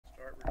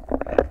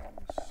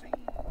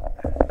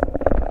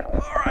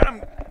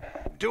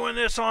Doing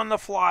this on the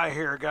fly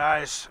here,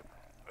 guys.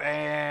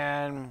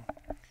 And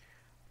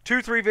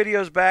 2-3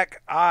 videos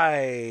back,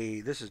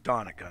 this is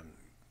Don at Gun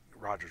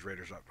Rogers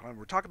Raiders Up.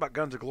 We're talking about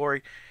Guns of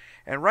Glory,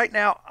 and right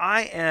now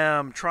I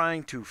am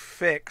trying to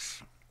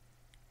fix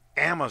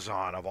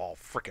Amazon of all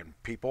freaking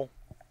people,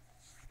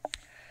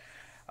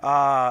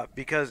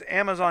 because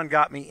Amazon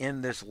got me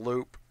in this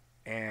loop,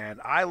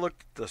 and I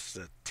looked at the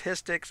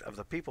statistics of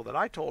the people that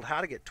I told how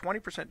to get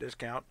 20%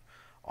 discount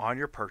on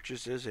your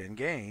purchases in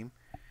game,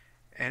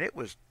 and it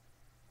was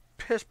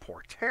piss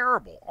poor,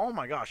 terrible. Oh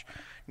my gosh.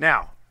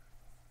 Now,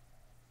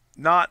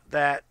 not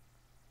that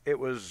it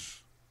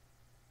was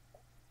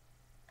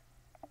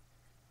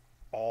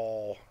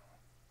all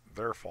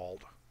their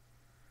fault.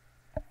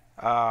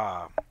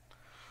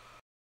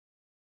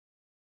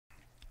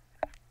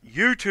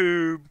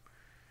 YouTube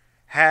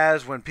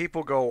has, when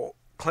people go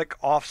click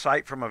off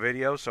site from a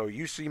video, so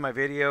you see my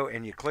video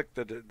and you click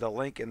the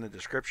link in the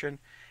description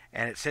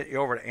and it sent you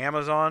over to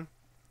Amazon.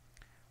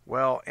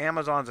 Well,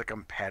 Amazon's a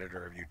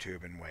competitor of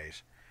YouTube in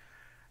ways,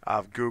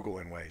 of Google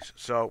in ways.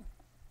 So,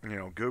 you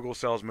know, Google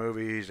sells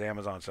movies,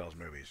 Amazon sells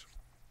movies.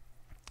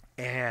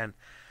 And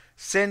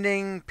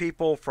sending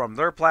people from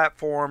their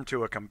platform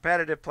to a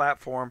competitive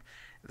platform,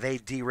 they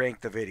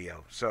derank the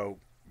video. So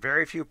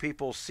very few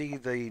people see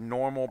the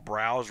normal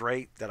browse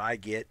rate that I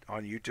get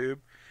on YouTube,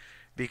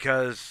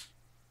 because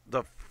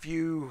the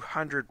few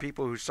hundred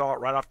people who saw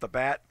it right off the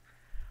bat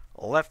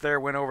left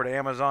there, went over to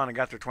Amazon and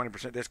got their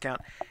 20%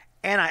 discount.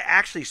 And I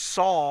actually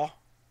saw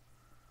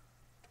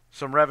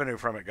some revenue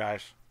from it,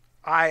 guys.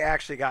 I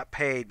actually got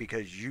paid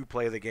because you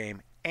play the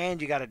game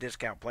and you got a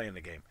discount playing the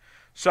game.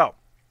 So,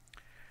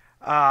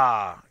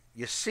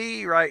 you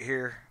see right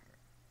here,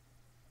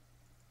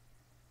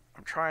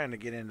 I'm trying to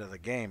get into the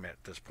game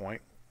at this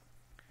point.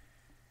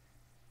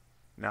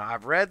 Now,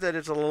 I've read that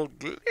it's a little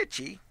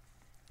glitchy,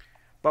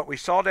 but we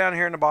saw down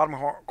here in the bottom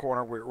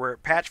corner, we're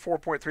at patch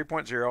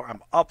 4.3.0.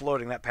 I'm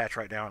uploading that patch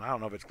right now, and I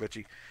don't know if it's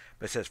glitchy,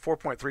 but it says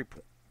 4.3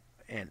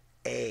 and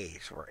A,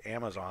 so for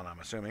Amazon,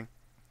 I'm assuming.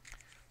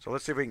 So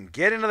let's see if we can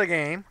get into the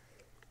game.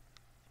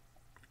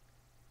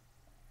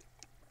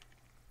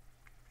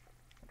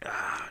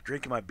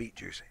 Drinking my beet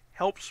juice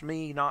helps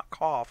me not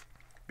cough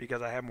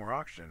because I have more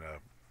oxygen to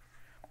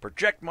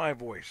project my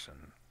voice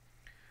and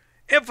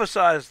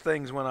emphasize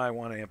things when I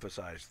want to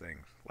emphasize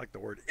things, like the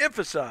word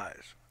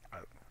emphasize.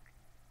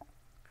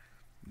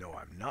 No,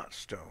 I'm not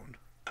stoned.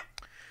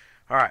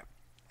 All right.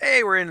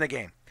 Hey, we're in the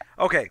game.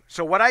 Okay,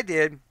 so what I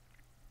did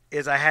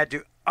is I had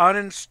to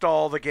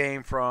uninstall the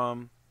game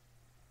from,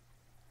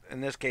 in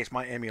this case,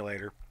 my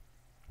emulator.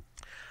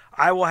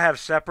 I will have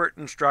separate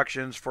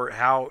instructions for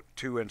how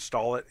to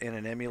install it in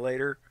an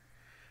emulator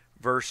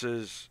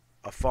versus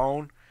a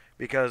phone,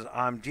 because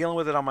I'm dealing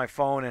with it on my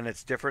phone and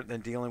it's different than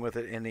dealing with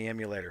it in the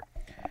emulator.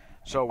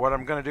 So what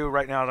I'm going to do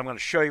right now is I'm going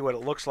to show you what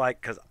it looks like,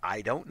 because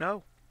I don't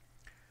know.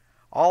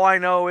 All I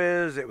know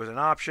is it was an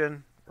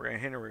option. We're going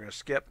to hit it, we're going to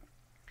skip.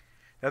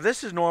 Now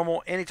this is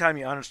normal. Anytime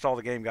you uninstall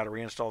the game, you got to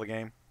reinstall the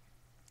game.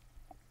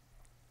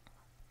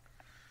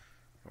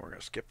 We're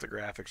going to skip the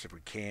graphics if we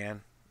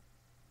can.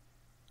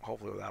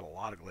 Hopefully without a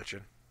lot of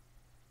glitching.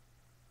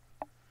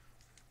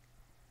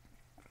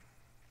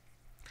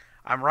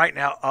 I'm right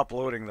now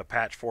uploading the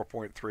patch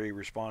 4.3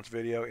 response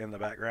video in the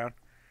background.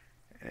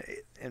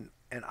 And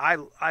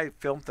I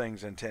film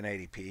things in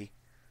 1080p.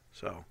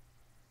 So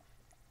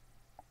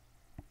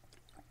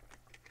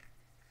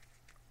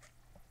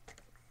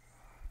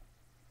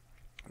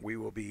we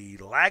will be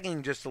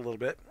lagging just a little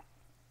bit.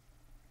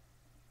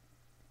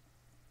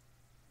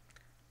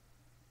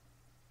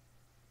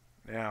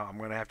 Now, I'm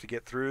going to have to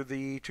get through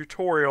the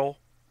tutorial,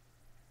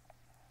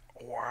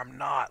 or I'm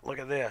not. Look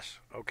at this.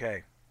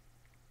 Okay.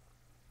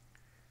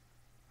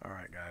 All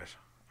right, guys.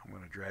 I'm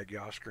going to drag you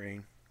off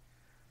screen.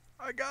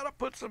 I got to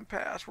put some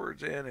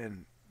passwords in,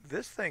 and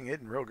this thing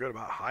isn't real good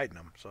about hiding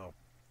them. So,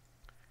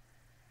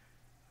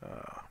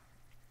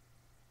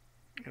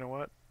 you know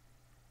what?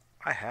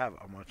 I have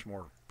a much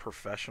more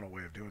professional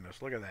way of doing this.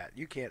 Look at that.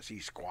 You can't see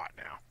squat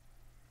now.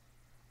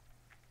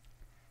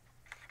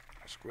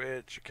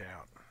 Switch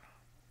account.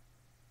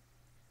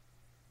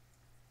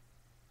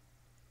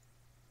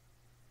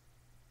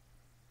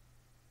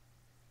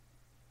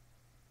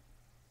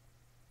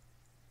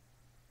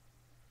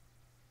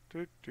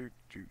 And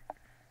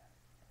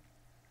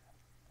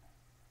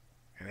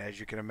as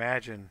you can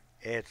imagine,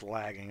 it's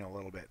lagging a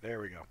little bit. There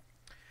we go.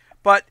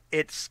 But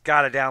it's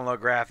got to download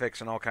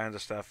graphics and all kinds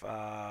of stuff.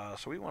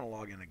 So we want to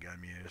log into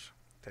GunMuse.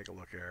 Take a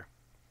look here.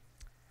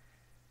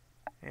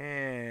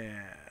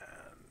 And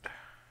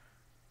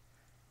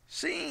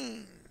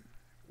scene.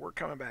 We're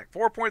coming back.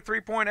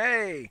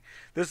 4.3.A.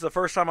 This is the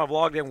first time I've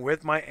logged in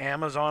with my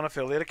Amazon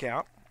affiliate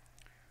account.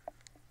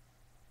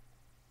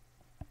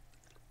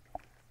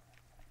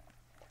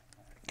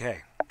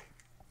 Okay.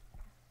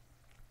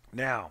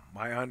 Now,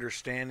 my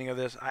understanding of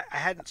this, I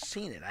hadn't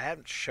seen it. I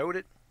hadn't showed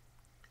it.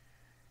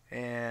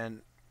 And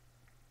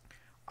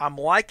I'm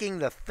liking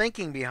the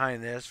thinking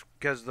behind this,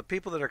 because the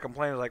people that are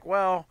complaining are like,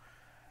 well,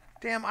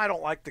 damn, I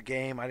don't like the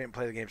game. I didn't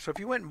play the game. So if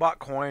you went and bought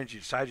coins, you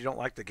decide you don't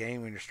like the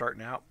game when you're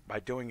starting out by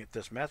doing it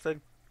this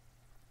method,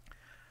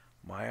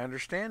 my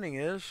understanding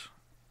is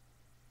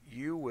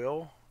you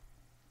will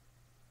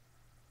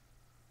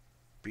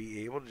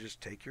be able to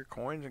just take your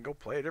coins and go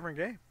play a different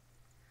game.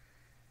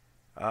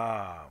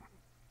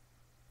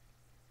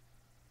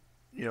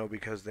 You know,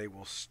 because they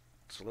will.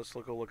 So let's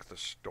go look at the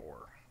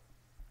store.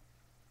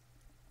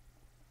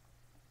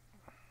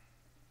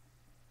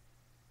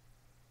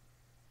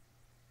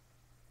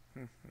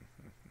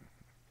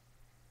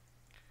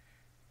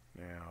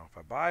 Now, if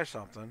I buy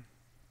something,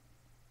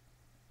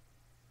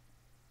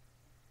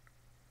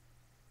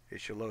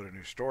 it should load a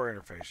new store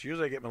interface.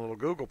 Usually I get my little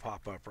Google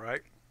pop-up,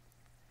 right?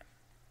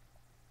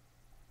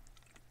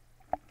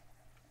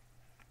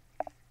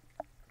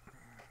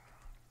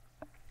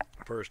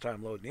 First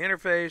time loading the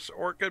interface,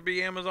 or it could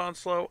be Amazon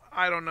slow.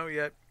 I don't know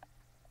yet.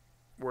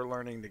 We're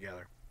learning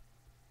together.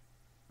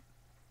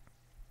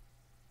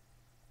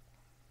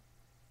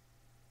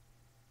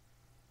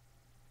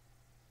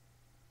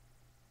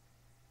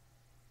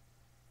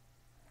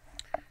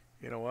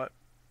 You know what?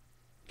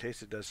 In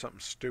case it does something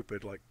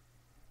stupid like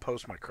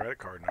post my credit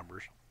card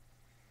numbers.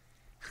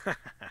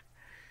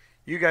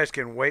 You guys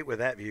can wait with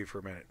that view for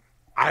a minute.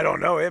 I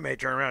don't know. It may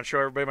turn around and show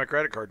everybody my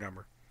credit card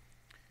number.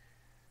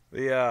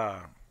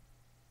 Now,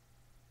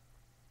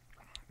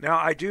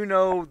 I do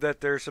know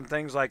that there's some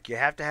things like you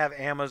have to have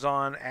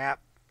Amazon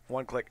app,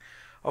 one click.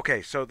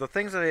 Okay, so the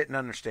things that I didn't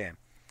understand.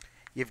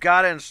 You've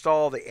got to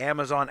install the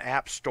Amazon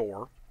App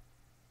Store,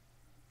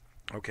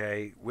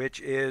 okay, which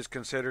is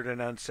considered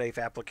an unsafe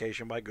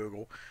application by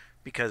Google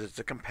because it's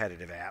a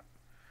competitive app.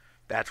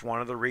 That's one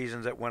of the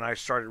reasons that when I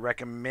started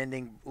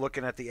recommending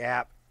looking at the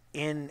app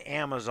in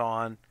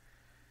Amazon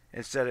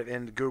instead of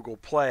in Google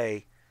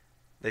Play,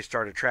 they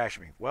started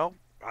trashing me. Well,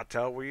 I'll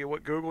tell you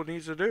what Google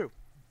needs to do.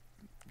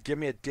 Give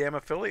me a damn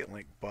affiliate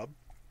link, bub.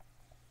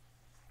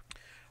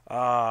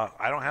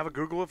 I don't have a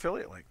Google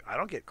affiliate link. I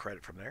don't get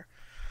credit from there.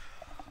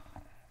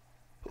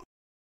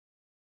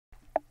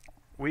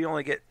 We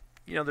only get,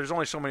 there's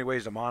only so many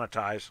ways to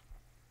monetize.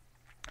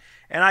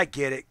 And I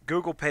get it.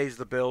 Google pays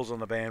the bills on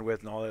the bandwidth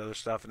and all the other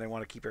stuff, and they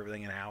want to keep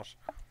everything in-house.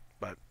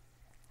 But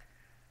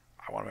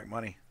I want to make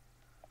money.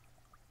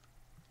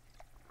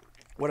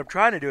 What I'm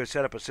trying to do is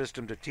set up a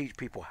system to teach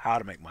people how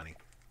to make money.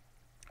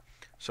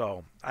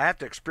 So I have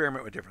to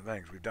experiment with different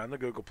things. We've done the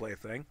Google Play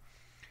thing.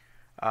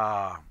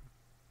 And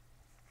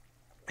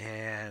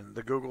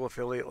the Google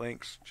affiliate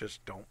links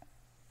just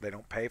they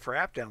don't pay for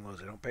app downloads.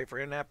 They don't pay for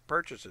in-app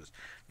purchases.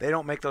 They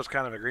don't make those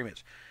kind of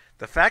agreements.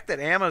 The fact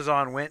that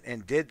Amazon went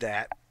and did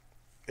that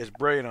is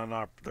brilliant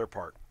on their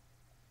part.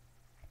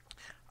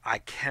 I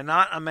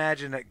cannot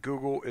imagine that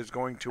Google is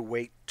going to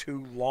wait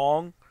too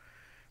long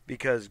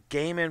because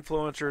game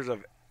influencers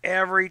of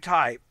every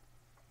type,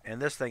 and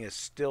this thing is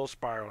still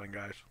spiraling,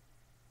 guys.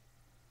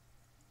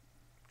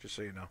 Just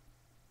so you know.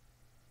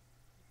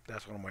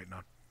 That's what I'm waiting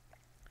on.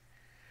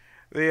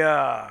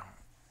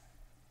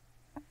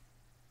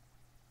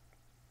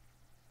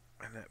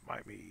 And that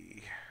might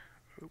be,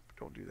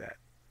 don't do that.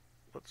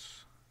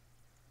 Let's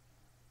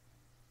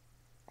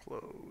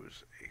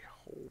close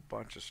a whole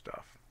bunch of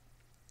stuff.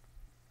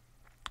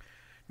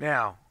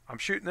 Now, I'm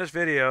shooting this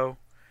video,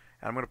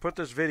 and I'm going to put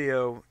this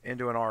video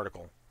into an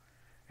article.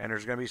 And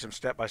there's going to be some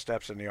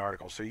step-by-steps in the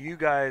article. So you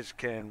guys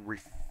can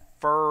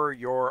refer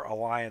your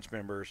Alliance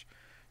members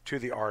to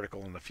the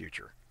article in the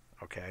future.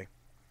 Okay?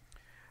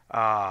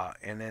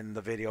 And then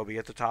the video will be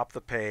at the top of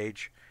the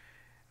page,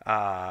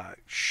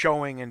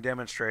 showing and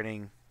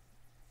demonstrating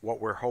what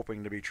we're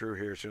hoping to be true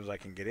here as soon as I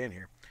can get in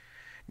here.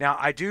 Now,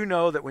 I do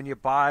know that when you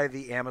buy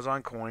the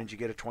Amazon coins, you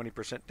get a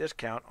 20%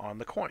 discount on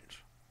the coins.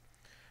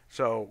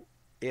 So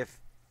if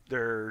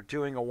they're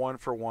doing a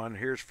one-for-one,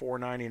 here's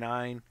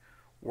 $4.99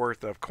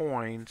 worth of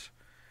coins,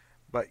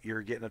 but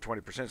you're getting a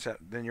 20% set,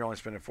 then you're only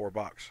spending $4.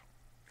 All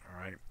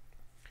right.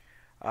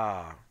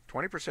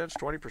 20% is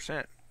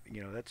 20%.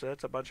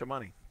 That's a bunch of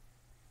money.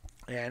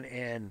 And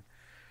in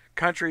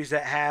countries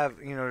that have,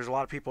 there's a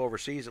lot of people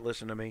overseas that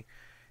listen to me.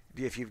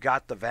 If you've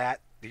got the VAT,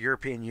 the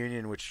European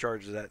Union, which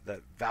charges that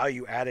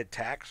value-added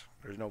tax,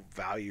 there's no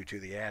value to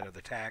the add of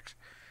the tax.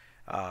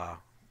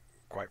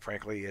 Quite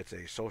frankly, it's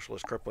a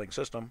socialist crippling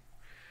system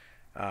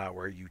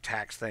where you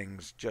tax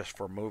things just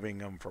for moving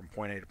them from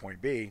point A to point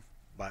B.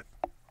 But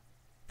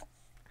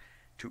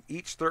to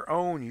each their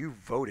own, you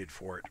voted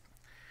for it.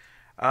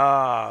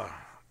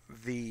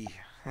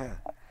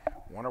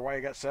 Wonder why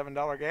you got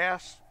 $7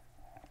 gas?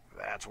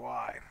 That's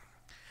why.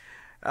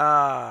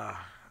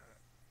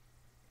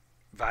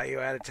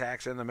 Value-added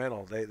tax in the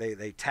middle.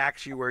 They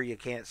tax you where you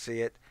can't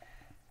see it.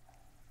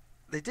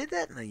 They did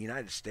that in the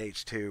United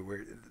States too,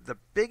 where the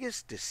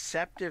biggest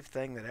deceptive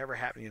thing that ever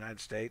happened in the United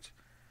States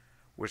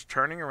was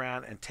turning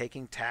around and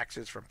taking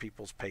taxes from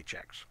people's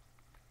paychecks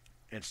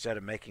instead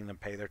of making them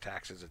pay their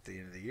taxes at the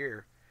end of the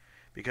year.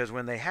 Because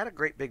when they had a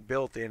great big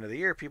bill at the end of the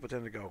year, people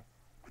tend to go,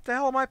 "What the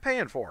hell am I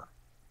paying for?"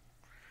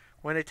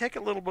 When they take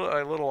a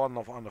little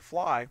on the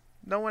fly,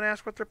 no one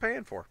asks what they're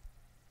paying for.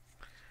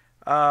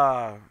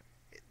 And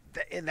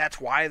that's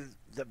why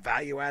the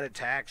value-added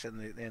tax and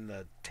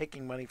the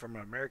taking money from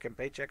American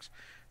paychecks.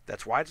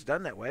 That's why it's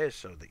done that way, is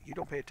so that you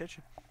don't pay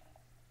attention.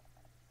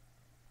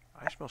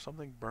 I smell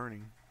something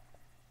burning.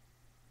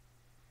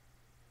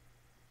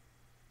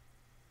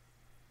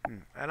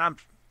 And I'm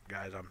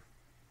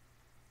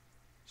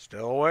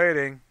still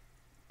waiting.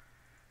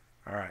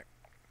 All right.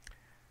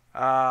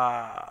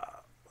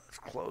 Let's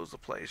close the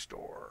Play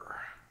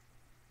Store.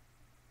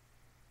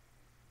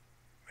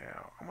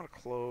 Now, I'm going to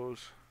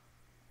close.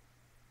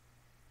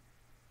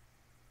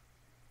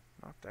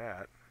 Not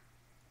that.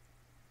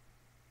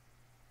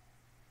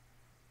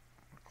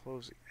 I'm going to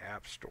close the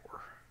App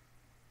Store.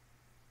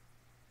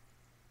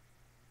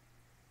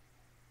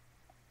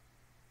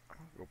 I'm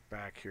going to go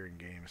back here in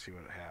game and see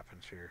what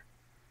happens here.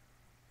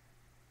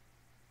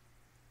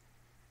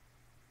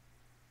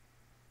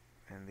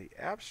 And the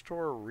App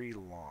Store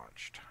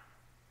relaunched.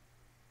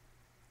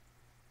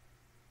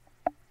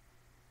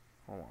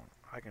 Hold on.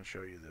 I can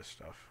show you this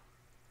stuff.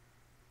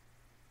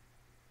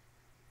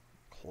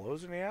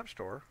 Closing the App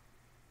Store.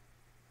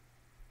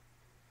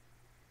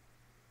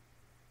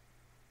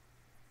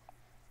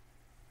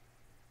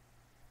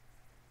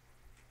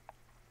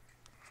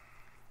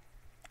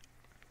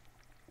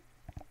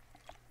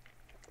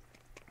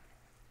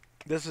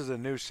 This is a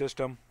new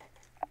system.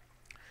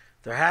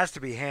 There has to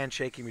be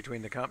handshaking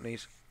between the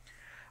companies.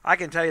 I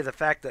can tell you the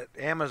fact that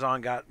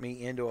Amazon got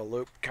me into a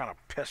loop kind of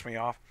pissed me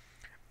off.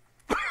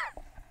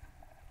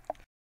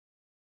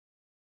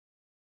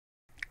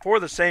 For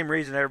the same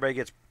reason everybody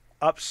gets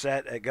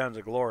upset at Guns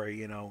of Glory,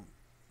 you know,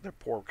 their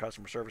poor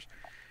customer service.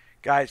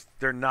 Guys,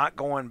 they're not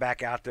going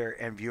back out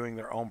there and viewing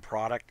their own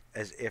product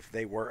as if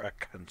they were a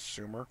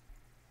consumer.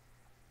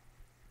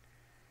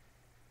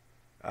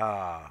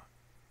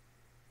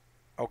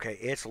 Okay,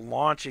 it's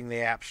launching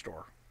the App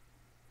Store.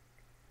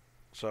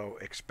 So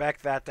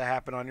expect that to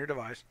happen on your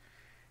device.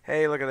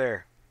 Hey, look at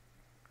there.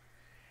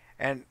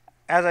 And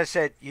as I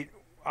said,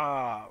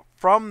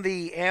 from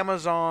the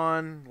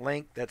Amazon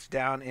link that's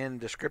down in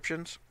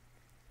descriptions,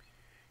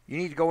 you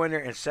need to go in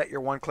there and set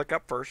your one-click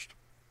up first.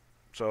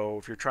 So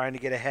if you're trying to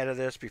get ahead of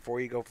this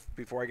before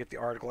I get the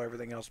article,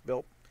 everything else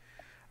built,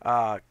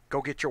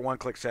 go get your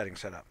one-click setting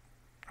set up.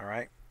 All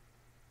right.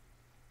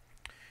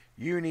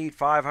 You need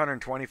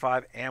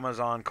 525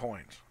 Amazon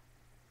coins.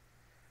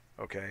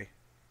 Okay.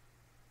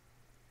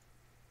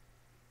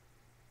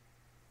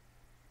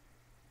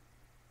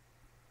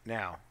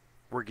 Now,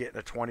 we're getting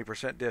a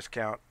 20%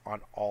 discount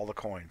on all the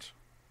coins.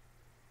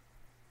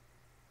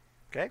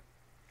 Okay?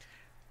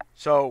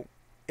 So,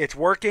 it's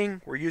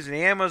working. We're using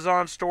the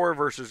Amazon store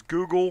versus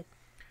Google.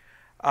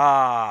 You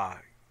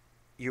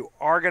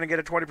are going to get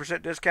a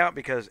 20% discount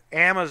because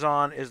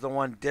Amazon is the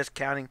one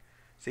discounting.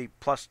 See,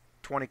 plus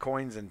 20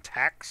 coins in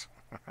tax.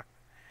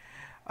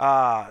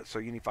 So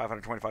you need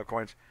 525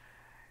 coins.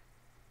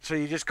 So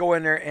you just go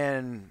in there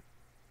and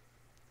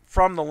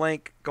from the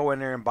link, go in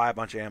there and buy a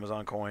bunch of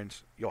Amazon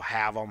coins. You'll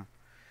have them.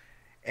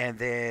 And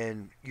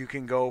then you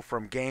can go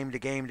from game to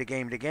game to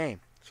game to game.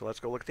 So let's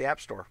go look at the App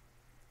Store.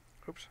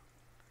 Oops.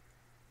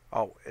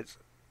 Oh, it's...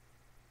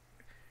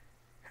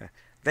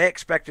 They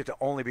expect it to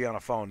only be on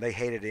a phone. They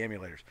hated the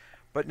emulators.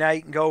 But now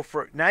you can go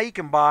for... Now you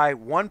can buy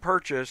one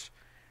purchase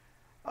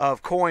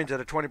of coins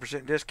at a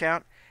 20%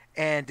 discount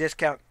and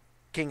discount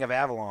King of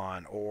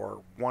Avalon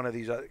or one of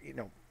these other, you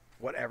know,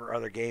 whatever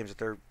other games that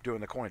they're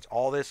doing the coins.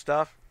 All this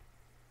stuff.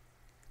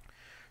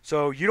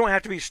 So you don't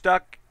have to be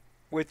stuck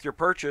with your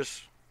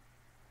purchase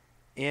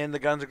in the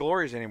Guns of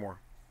Glories anymore.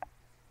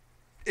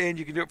 And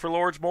you can do it for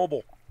Lords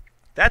Mobile.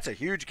 That's a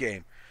huge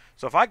game.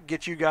 So if I could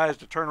get you guys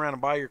to turn around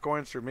and buy your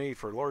coins through me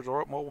for Lords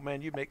Mobile,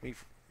 man, you'd make me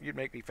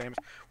famous.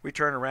 We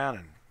turn around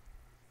and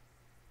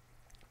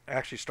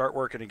actually start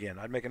working again.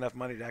 I'd make enough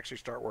money to actually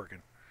start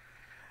working.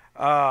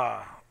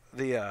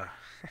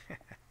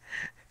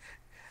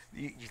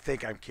 You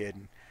think I'm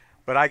kidding,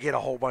 but I get a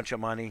whole bunch of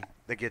money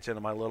that gets into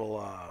my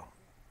little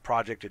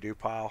project to do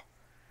pile,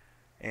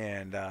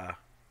 and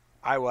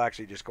I will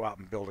actually just go out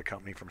and build a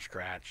company from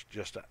scratch,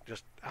 just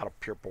out of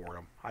pure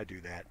boredom. I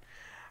do that.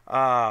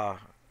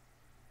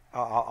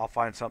 I'll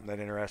find something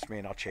that interests me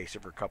and I'll chase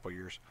it for a couple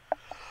years.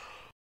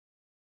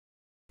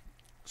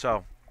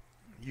 So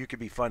you could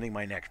be funding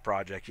my next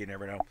project. You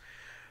never know.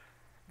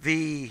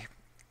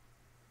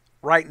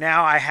 Right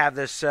now I have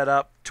this set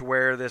up to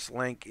where this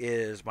link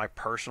is my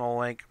personal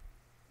link.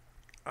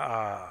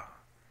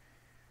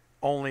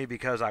 Only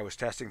because I was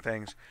testing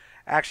things.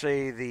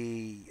 Actually,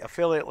 the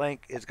affiliate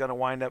link is going to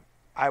wind up,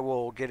 I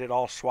will get it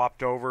all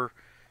swapped over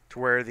to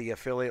where the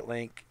affiliate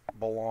link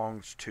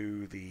belongs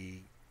to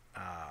the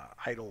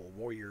Idle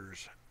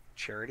Warriors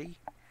charity.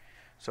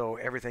 So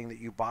everything that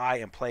you buy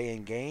and play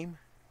in game,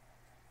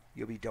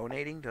 you'll be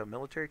donating to a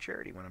military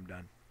charity when I'm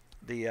done.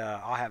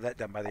 I'll have that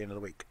done by the end of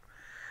the week.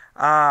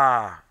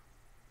 Or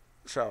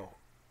it's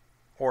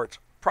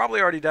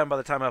probably already done by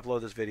the time I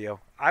upload this video.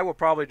 I will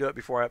probably do it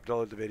before I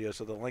upload the video,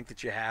 so the link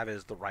that you have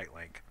is the right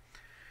link.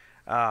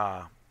 Wait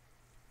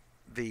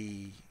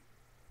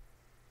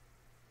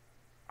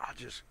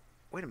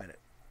a minute.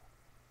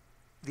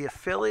 The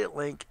affiliate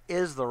link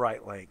is the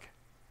right link.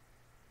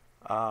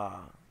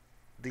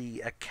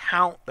 the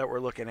account that we're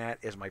looking at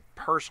is my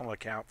personal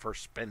account for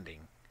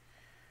spending,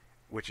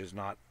 which is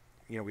not,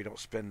 we don't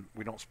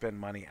spend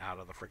money out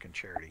of the freaking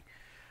charity.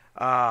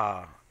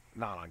 Not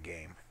on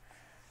game.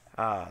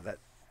 That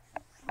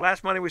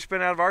last money we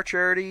spent out of our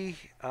charity,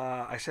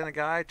 I sent a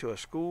guy to a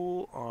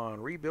school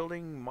on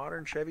rebuilding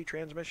modern Chevy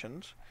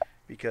transmissions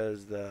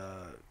because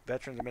the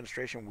Veterans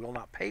Administration will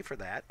not pay for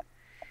that.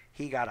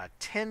 He got a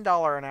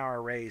 $10 an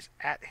hour raise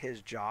at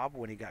his job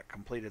when he got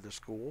completed the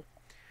school.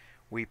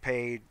 We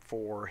paid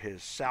for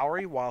his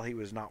salary while he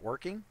was not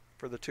working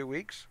for the 2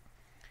 weeks.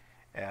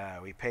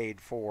 We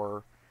paid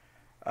for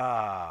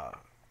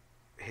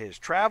his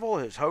travel,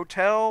 his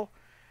hotel.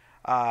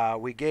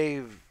 We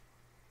gave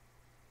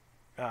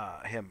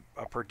him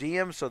a per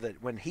diem so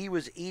that when he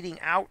was eating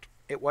out,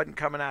 it wasn't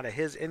coming out of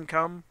his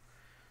income.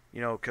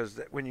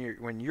 Because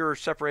when you're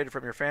separated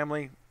from your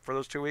family for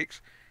those 2 weeks,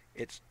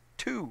 it's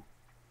two.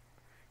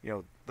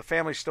 The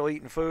family's still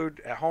eating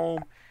food at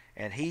home,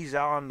 and he's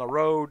on the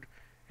road,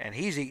 and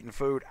he's eating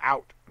food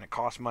out, and it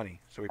costs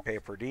money. So we pay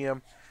a per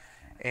diem,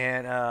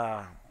 and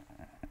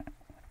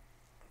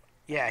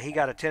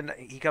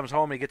he comes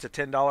home and he gets a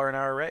 $10 an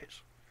hour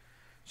raise.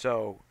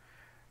 So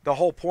the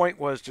whole point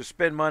was to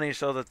spend money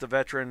so that the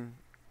veteran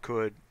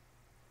could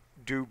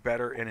do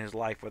better in his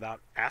life without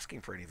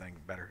asking for anything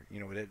better.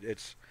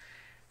 It's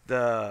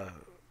the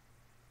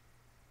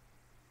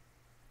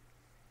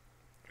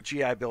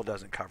GI Bill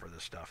doesn't cover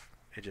this stuff.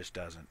 It just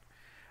doesn't.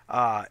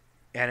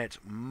 And it's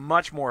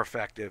much more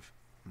effective,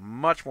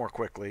 much more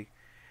quickly.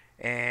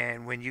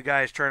 And when you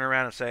guys turn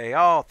around and say,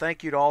 oh,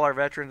 thank you to all our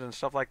veterans and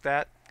stuff like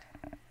that,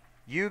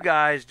 you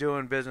guys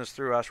doing business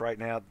through us right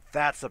now,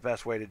 that's the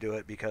best way to do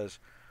it, because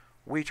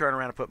we turn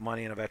around and put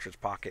money in a veteran's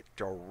pocket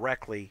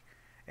directly,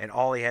 and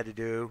all he had to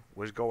do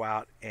was go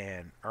out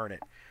and earn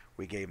it.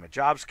 We gave him a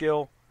job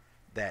skill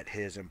that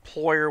his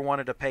employer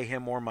wanted to pay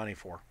him more money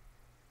for.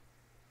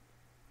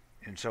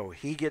 And so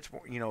he gets,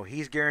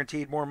 he's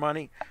guaranteed more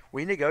money.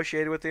 We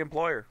negotiated with the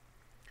employer.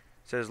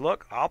 Says,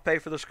 look, I'll pay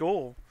for the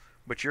school,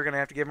 but you're going to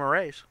have to give him a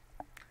raise.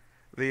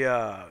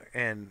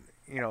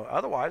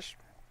 Otherwise,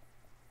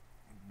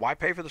 why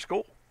pay for the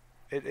school?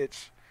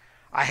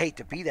 I hate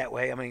to be that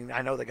way. I mean,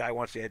 I know the guy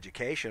wants the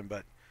education,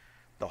 but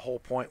the whole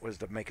point was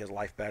to make his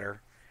life better.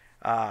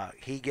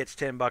 He gets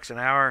 $10 an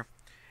hour,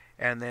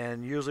 and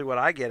then usually what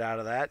I get out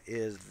of that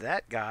is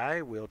that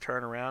guy will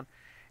turn around,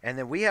 and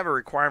then we have a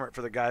requirement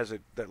for the guys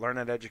that learn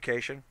that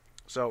education.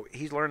 So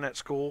he's learning at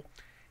school.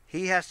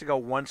 He has to go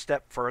one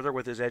step further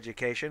with his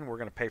education. We're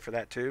going to pay for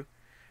that too,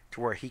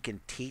 to where he can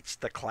teach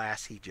the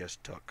class he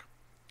just took,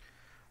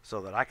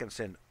 so that I can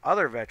send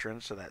other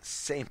veterans to that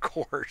same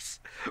course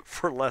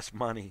for less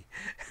money.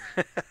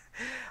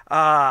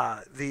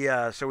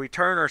 So we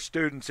turn our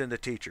students into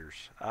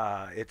teachers.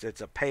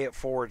 It's a pay it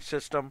forward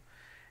system,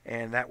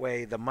 and that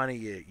way the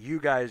money you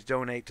guys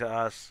donate to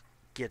us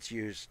gets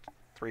used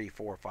 3,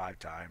 4, 5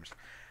 times.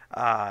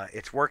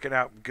 It's working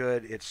out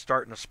good. It's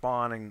starting to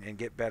spawn and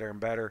get better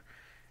and better.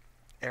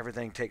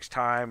 Everything takes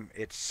time.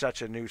 It's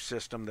such a new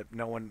system that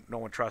no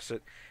one trusts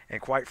it.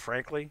 And quite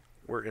frankly,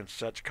 we're in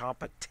such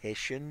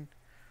competition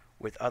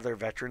with other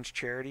veterans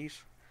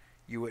charities.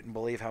 You wouldn't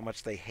believe how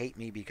much they hate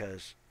me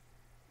because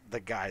the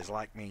guys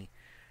like me.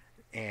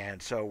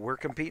 And so we're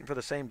competing for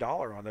the same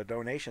dollar on the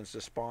donations to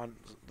spawn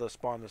this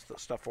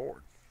stuff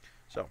forward.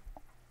 So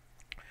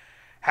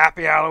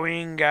happy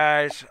Halloween,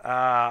 guys.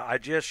 I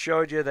just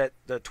showed you that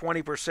the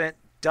 20%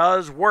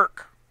 does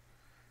work.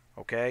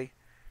 Okay?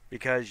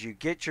 Because you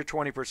get your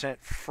 20%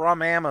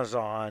 from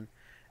Amazon,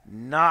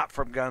 not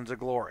from Guns of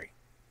Glory.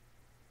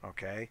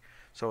 Okay?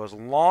 So as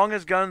long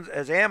as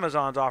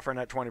Amazon's offering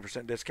that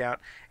 20% discount,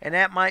 and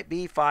that might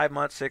be 5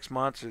 months, 6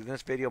 months, and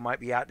this video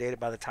might be outdated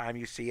by the time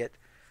you see it,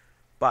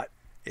 but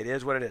it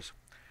is what it is.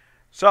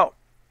 So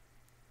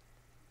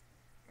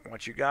I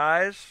want you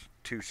guys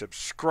to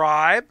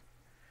subscribe,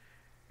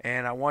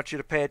 and I want you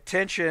to pay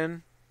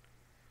attention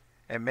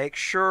and make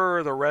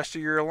sure the rest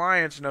of your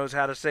alliance knows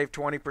how to save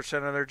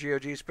 20% of their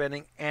GOG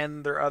spending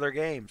and their other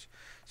games.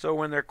 So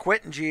when they're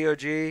quitting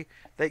GOG,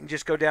 they can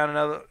just go down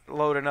and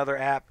load another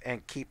app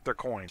and keep their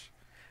coins.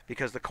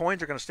 Because the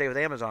coins are going to stay with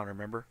Amazon,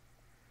 remember?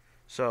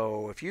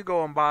 So if you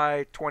go and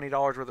buy $20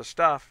 worth of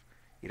stuff,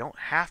 you don't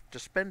have to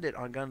spend it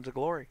on Guns of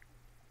Glory.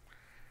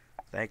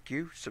 Thank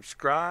you.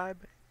 Subscribe.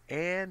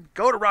 And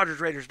go to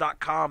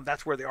RogersRaiders.com.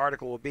 That's where the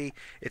article will be.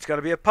 It's going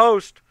to be a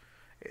post.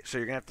 So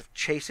you're going to have to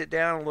chase it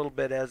down a little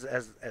bit as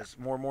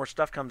more and more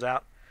stuff comes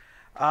out.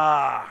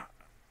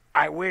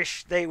 I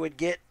wish they would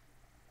get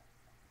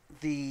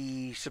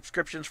the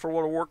subscriptions for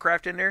World of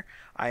Warcraft in there.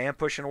 I am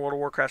pushing World of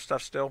Warcraft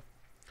stuff still.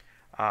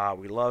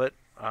 We love it.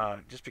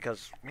 Just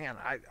because, man,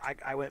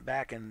 I went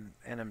back and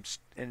am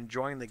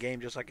enjoying the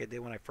game just like I did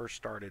when I first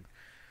started.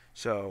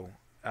 So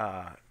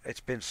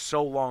it's been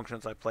so long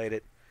since I played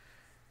it.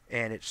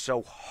 And it's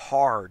so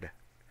hard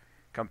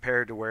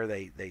compared to where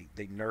they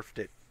nerfed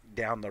it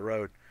down the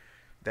road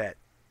that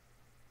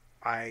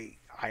I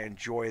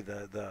enjoy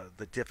the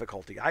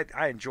difficulty.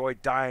 I enjoy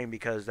dying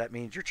because that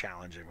means you're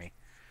challenging me,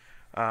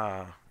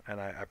 and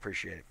I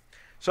appreciate it.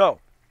 So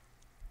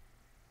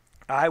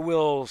I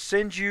will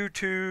send you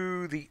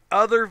to the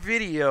other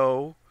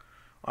video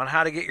on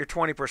how to get your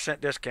 20%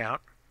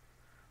 discount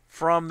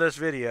from this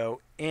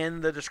video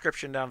in the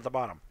description down at the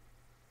bottom.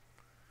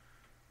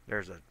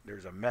 There's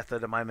a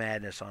method of my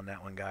madness on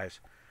that one,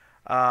 guys.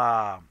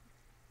 And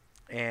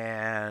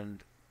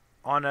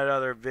on that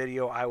other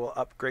video, I will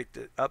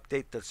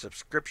update the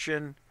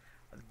subscription,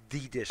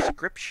 the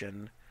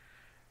description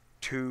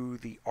to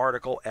the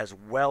article, as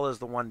well as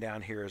the one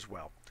down here as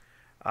well.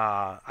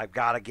 I've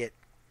got to get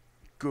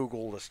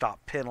Google to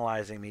stop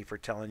penalizing me for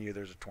telling you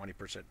there's a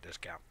 20%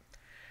 discount.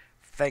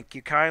 Thank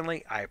you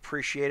kindly. I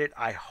appreciate it.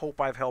 I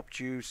hope I've helped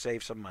you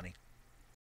save some money.